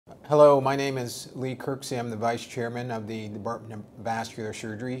Hello, my name is Lee Kirksey. I'm the Vice Chairman of the Department of Vascular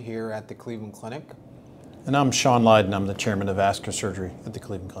Surgery here at the Cleveland Clinic. And I'm Sean Lyden. I'm the Chairman of Vascular Surgery at the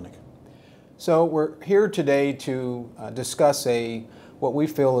Cleveland Clinic. So we're here today to discuss what we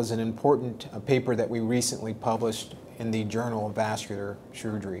feel is an important paper that we recently published in the Journal of Vascular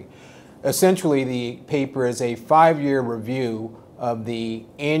Surgery. Essentially, the paper is a 5-year review of the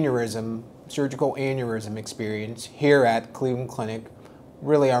surgical aneurysm experience here at Cleveland Clinic,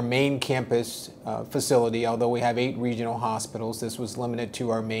 really our main campus facility. Although we have 8 regional hospitals, this was limited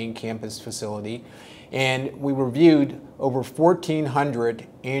to our main campus facility. And we reviewed over 1,400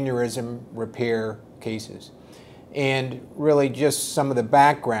 aneurysm repair cases. And really just some of the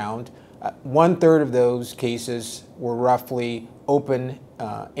background, 1/3 of those cases were roughly open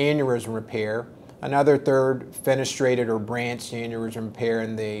aneurysm repair, another third fenestrated or branched aneurysm repair,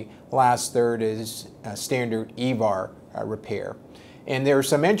 and the last third is standard EVAR repair. And there are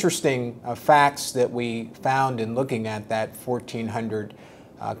some interesting facts that we found in looking at that 1,400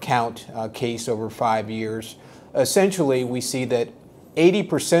 count case over 5 years. Essentially, we see that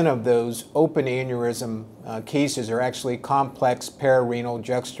 80% of those open aneurysm cases are actually complex pararenal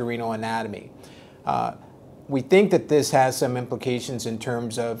juxtarenal anatomy. We think that this has some implications in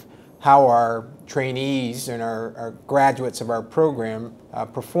terms of how our trainees and our graduates of our program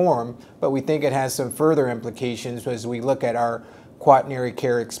perform, but we think it has some further implications as we look at our quaternary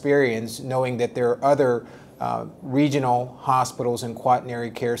care experience, knowing that there are other regional hospitals and quaternary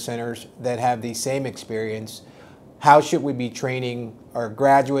care centers that have the same experience. How should we be training our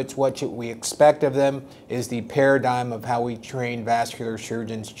graduates? What should we expect of them? Is the paradigm of how we train vascular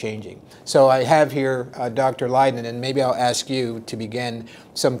surgeons changing? So I have here Dr. Lyden, and maybe I'll ask you to begin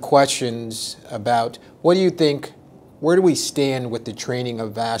some questions about what do you think, where do we stand with the training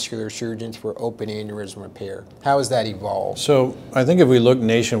of vascular surgeons for open aneurysm repair? How has that evolved? So I think if we look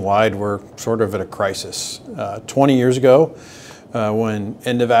nationwide, we're sort of at a crisis. 20 years ago, when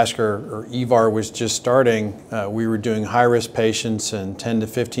endovascular or EVAR was just starting, we were doing high-risk patients, and 10 to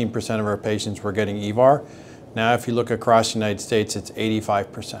 15% of our patients were getting EVAR. Now if you look across the United States, it's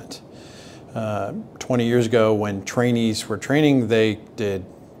 85%. 20 years ago, when trainees were training, they did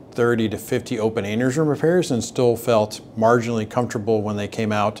 30 to 50 open aneurysm repairs and still felt marginally comfortable when they came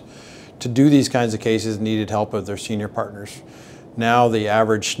out to do these kinds of cases, needed help of their senior partners. Now the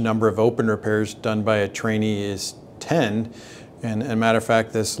average number of open repairs done by a trainee is 10. And as a matter of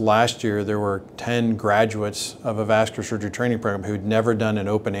fact, this last year there were 10 graduates of a vascular surgery training program who'd never done an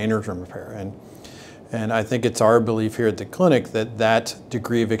open aneurysm repair. And I think it's our belief here at the clinic that that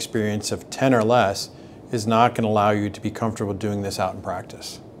degree of experience of 10 or less is not going to allow you to be comfortable doing this out in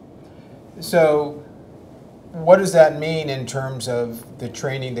practice. So what does that mean in terms of the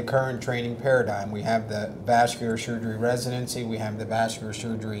training, the current training paradigm? We have the vascular surgery residency, we have the vascular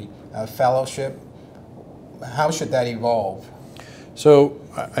surgery fellowship. How should that evolve? So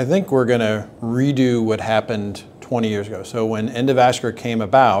I think we're going to redo what happened 20 years ago. So when endovascular came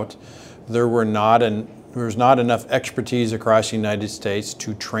about, there was not enough expertise across the United States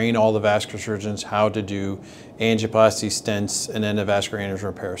to train all the vascular surgeons how to do angioplasty, stents, and endovascular aneurysm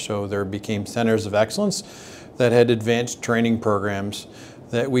repair. So there became centers of excellence that had advanced training programs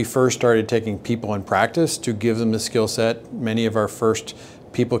that we first started taking people in practice to give them the skill set. Many of our first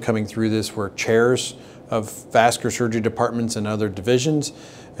people coming through this were chairs of vascular surgery departments and other divisions,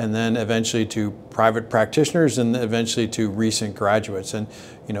 and then eventually to private practitioners, and eventually to recent graduates. And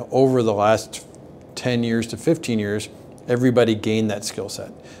over the last 10 years to 15 years, everybody gained that skill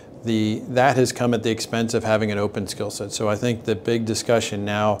set. That has come at the expense of having an open skill set. So I think the big discussion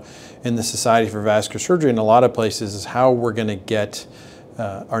now in the Society for Vascular Surgery in a lot of places is how we're going to get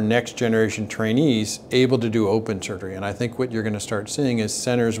our next generation trainees able to do open surgery. And I think what you're going to start seeing is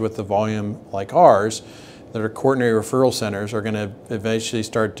centers with the volume like ours that are quaternary referral centers are going to eventually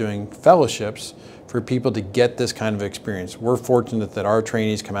start doing fellowships for people to get this kind of experience. We're fortunate that our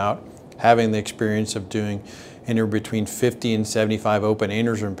trainees come out having the experience of doing anywhere between 50 and 75 open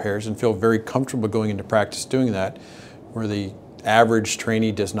aneurysm repairs and feel very comfortable going into practice doing that, where the average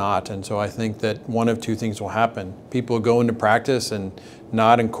trainee does not. And so I think that one of two things will happen. People will go into practice and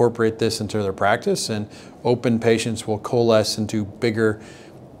not incorporate this into their practice, and open patients will coalesce into bigger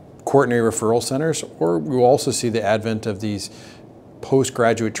quaternary referral centers, or we will also see the advent of these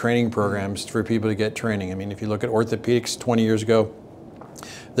postgraduate training programs for people to get training. I mean, if you look at orthopedics 20 years ago,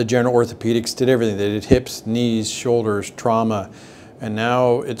 the general orthopedics did everything. They did hips, knees, shoulders, trauma, and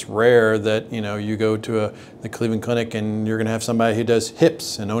now it's rare that you go to the Cleveland Clinic and you're going to have somebody who does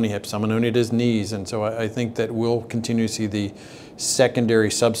hips and only hips, someone only does knees. And so I think that we'll continue to see the secondary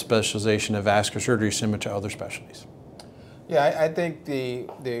subspecialization of vascular surgery similar to other specialties. Yeah, I think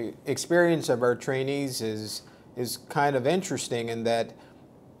the experience of our trainees is kind of interesting in that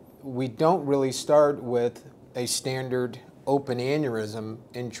we don't really start with a standard open aneurysm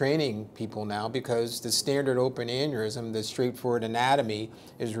in training people now, because the standard open aneurysm, the straightforward anatomy,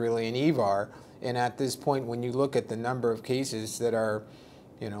 is really an EVAR. And at this point, when you look at the number of cases that are,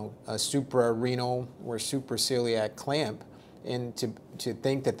 a suprarenal or supraciliac clamp, and to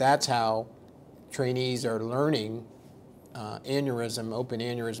think that that's how trainees are learning open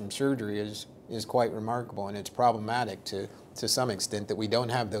aneurysm surgery is quite remarkable, and it's problematic to some extent that we don't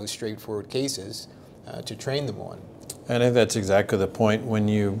have those straightforward cases to train them on. And I think that's exactly the point. When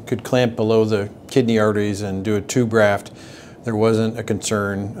you could clamp below the kidney arteries and do a tube graft, there wasn't a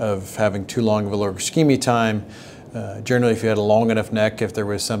concern of having too long of a lower ischemia time. Generally, if you had a long enough neck, if there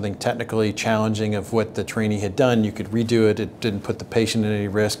was something technically challenging of what the trainee had done, you could redo it. It didn't put the patient at any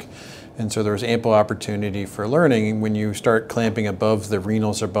risk. And so there was ample opportunity for learning. When you start clamping above the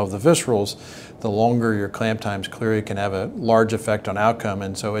renals or above the viscerals, the longer your clamp times clearly can have a large effect on outcome.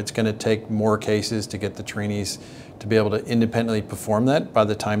 And so it's going to take more cases to get the trainees to be able to independently perform that by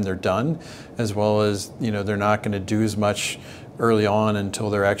the time they're done, as well as, they're not going to do as much early on until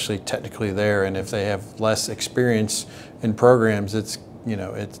they're actually technically there. And if they have less experience in programs, it's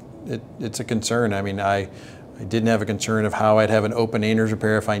a concern. I mean, I didn't have a concern of how I'd have an open aneurysm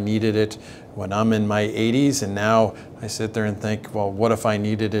repair if I needed it when I'm in my 80s, and now I sit there and think, well, what if I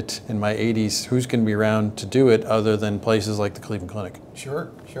needed it in my 80s? Who's going to be around to do it other than places like the Cleveland Clinic?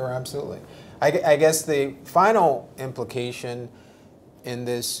 Sure, absolutely. I guess the final implication in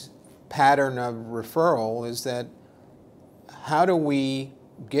this pattern of referral is that how do we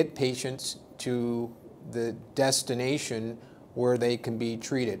get patients to the destination where they can be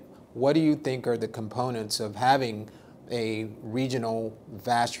treated? What do you think are the components of having a regional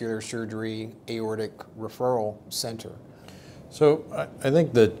vascular surgery aortic referral center? So I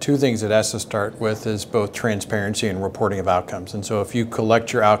think the two things it has to start with is both transparency and reporting of outcomes. And so if you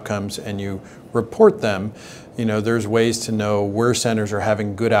collect your outcomes and you report them, there's ways to know where centers are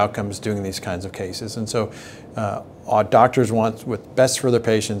having good outcomes doing these kinds of cases. And so doctors want what's best for their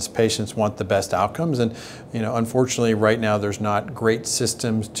patients. Patients want the best outcomes. And unfortunately, right now there's not great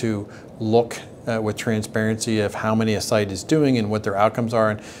systems to look with transparency of how many a site is doing and what their outcomes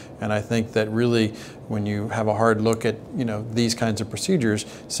are. And I think that really, when you have a hard look at these kinds of procedures,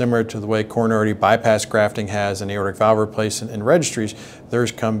 similar to the way coronary bypass grafting has an aortic valve replacement in registries,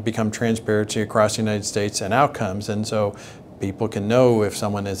 there's become transparency across the United States and outcomes. And so people can know if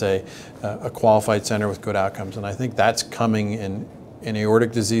someone is a qualified center with good outcomes. And I think that's coming in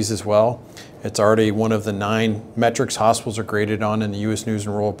aortic disease as well. It's already one of the 9 metrics hospitals are graded on in the U.S. News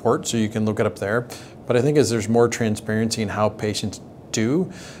and World Report, so you can look it up there. But I think as there's more transparency in how patients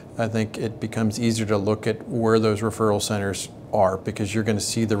do, I think it becomes easier to look at where those referral centers are, because you're going to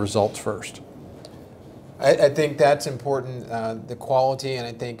see the results first. I think that's important, the quality, and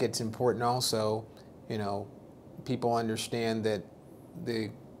I think it's important also, people understand that the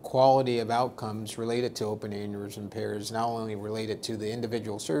quality of outcomes related to open aneurysm repair is not only related to the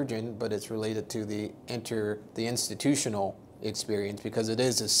individual surgeon, but it's related to the institutional experience, because it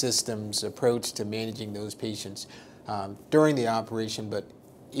is a systems approach to managing those patients during the operation, but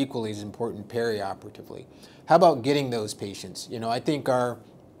equally as important perioperatively. How about getting those patients? I think our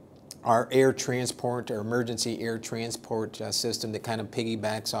air transport, our emergency air transport system that kind of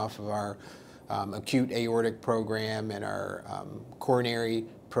piggybacks off of our acute aortic program and our coronary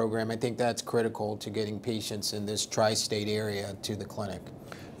program, I think that's critical to getting patients in this tri-state area to the clinic.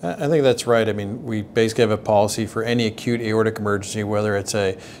 I think that's right. I mean, we basically have a policy for any acute aortic emergency, whether it's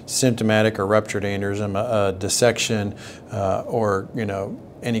a symptomatic or ruptured aneurysm, a dissection, or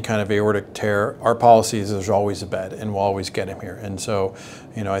any kind of aortic tear. Our policy is there's always a bed, and we'll always get him here. And so,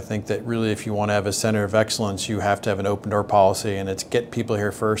 I think that really, if you want to have a center of excellence, you have to have an open door policy, and it's get people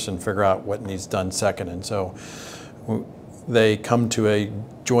here first and figure out what needs done second. And so they come to a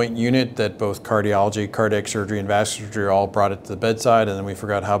joint unit that both cardiology, cardiac surgery, and vascular surgery are all brought it to the bedside, and then we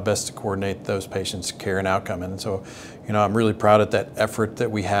figure out how best to coordinate those patients' care and outcome. And so, I'm really proud of that effort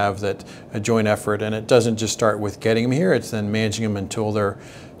that we have, that a joint effort, and it doesn't just start with getting them here, it's then managing them until they're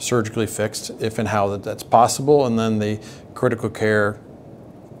surgically fixed, if and how that's possible, and then the critical care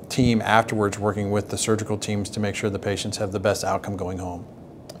team afterwards working with the surgical teams to make sure the patients have the best outcome going home.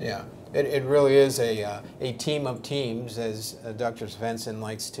 Yeah. It really is a team of teams, as Dr. Svensson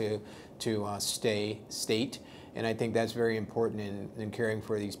likes to state, and I think that's very important in caring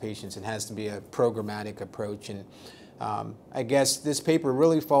for these patients. It has to be a programmatic approach, and I guess this paper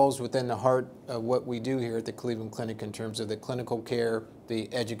really falls within the heart of what we do here at the Cleveland Clinic in terms of the clinical care, the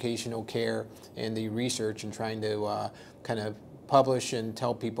educational care, and the research, and trying to kind of publish and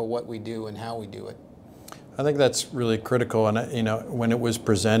tell people what we do and how we do it. I think that's really critical, and you know, when it was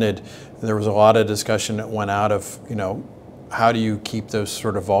presented, there was a lot of discussion that went out of, you know, how do you keep those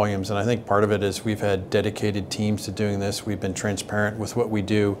sort of volumes? And I think part of it is we've had dedicated teams to doing this. We've been transparent with what we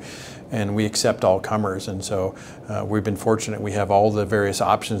do, and we accept all comers. And so we've been fortunate. We have all the various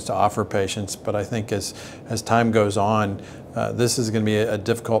options to offer patients. But I think as time goes on, this is going to be a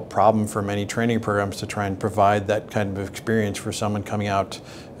difficult problem for many training programs to try and provide that kind of experience for someone coming out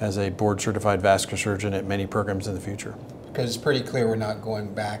as a board-certified vascular surgeon at many programs in the future. Because it's pretty clear we're not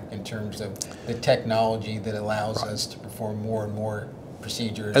going back in terms of the technology that allows us to perform more and more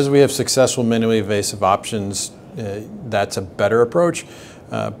procedures. As we have successful minimally invasive options, that's a better approach.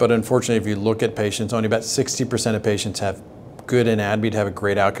 But unfortunately, if you look at patients, only about 60% of patients have good anatomy to have a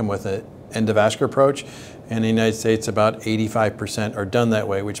great outcome with an endovascular approach. In the United States, about 85% are done that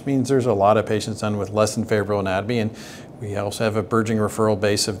way, which means there's a lot of patients done with less than favorable anatomy. And we also have a burgeoning referral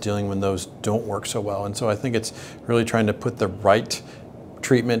base of dealing when those don't work so well. And so I think it's really trying to put the right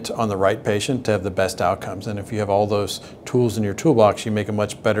treatment on the right patient to have the best outcomes. And if you have all those tools in your toolbox, you make a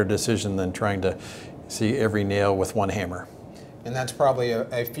much better decision than trying to see every nail with one hammer. And that's probably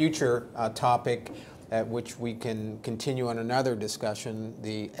a future topic at which we can continue on another discussion,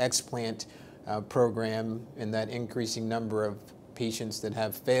 the explant program and that increasing number of patients that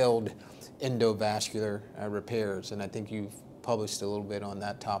have failed endovascular repairs. And I think you've published a little bit on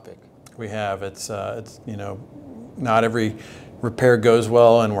that topic. We have. It's you know, not every repair goes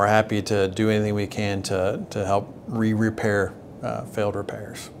well, and we're happy to do anything we can to help re-repair failed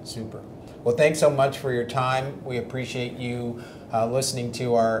repairs. Super. Well, thanks so much for your time. We appreciate you listening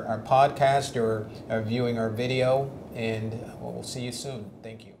to our podcast or viewing our video, and we'll see you soon.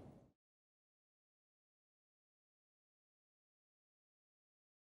 Thank you.